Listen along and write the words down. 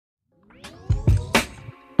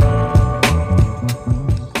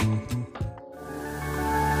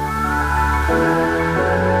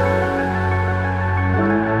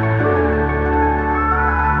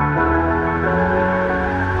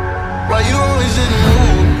always in the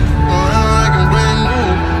mood, going like I'm brand new.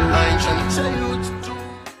 I ain't tryna tell you what to do.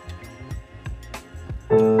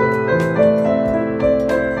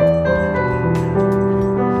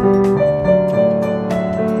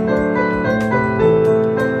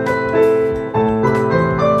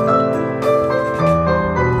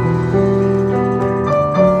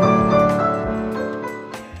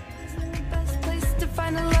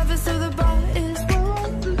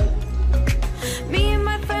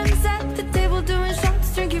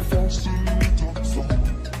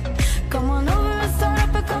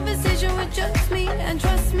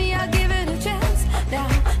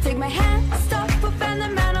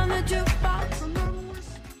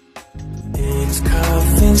 It's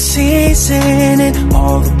cuffing season and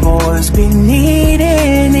all the boys be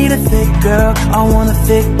needing. Need a thick girl, I want a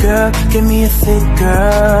thick girl, give me a thick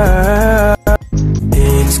girl.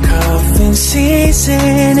 It's cuffing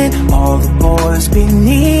season and all the boys be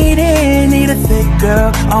needing. Need a thick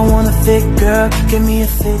girl, I want a thick girl, give me a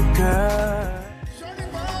thick girl.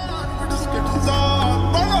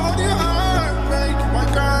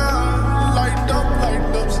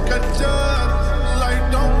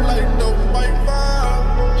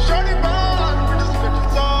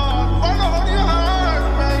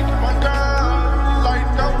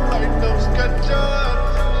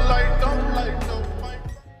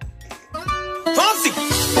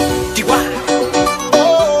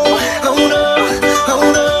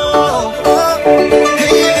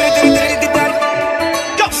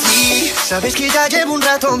 Sabes que ya llevo un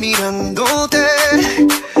rato mirándote.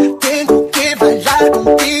 Tengo que bailar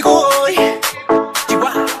contigo.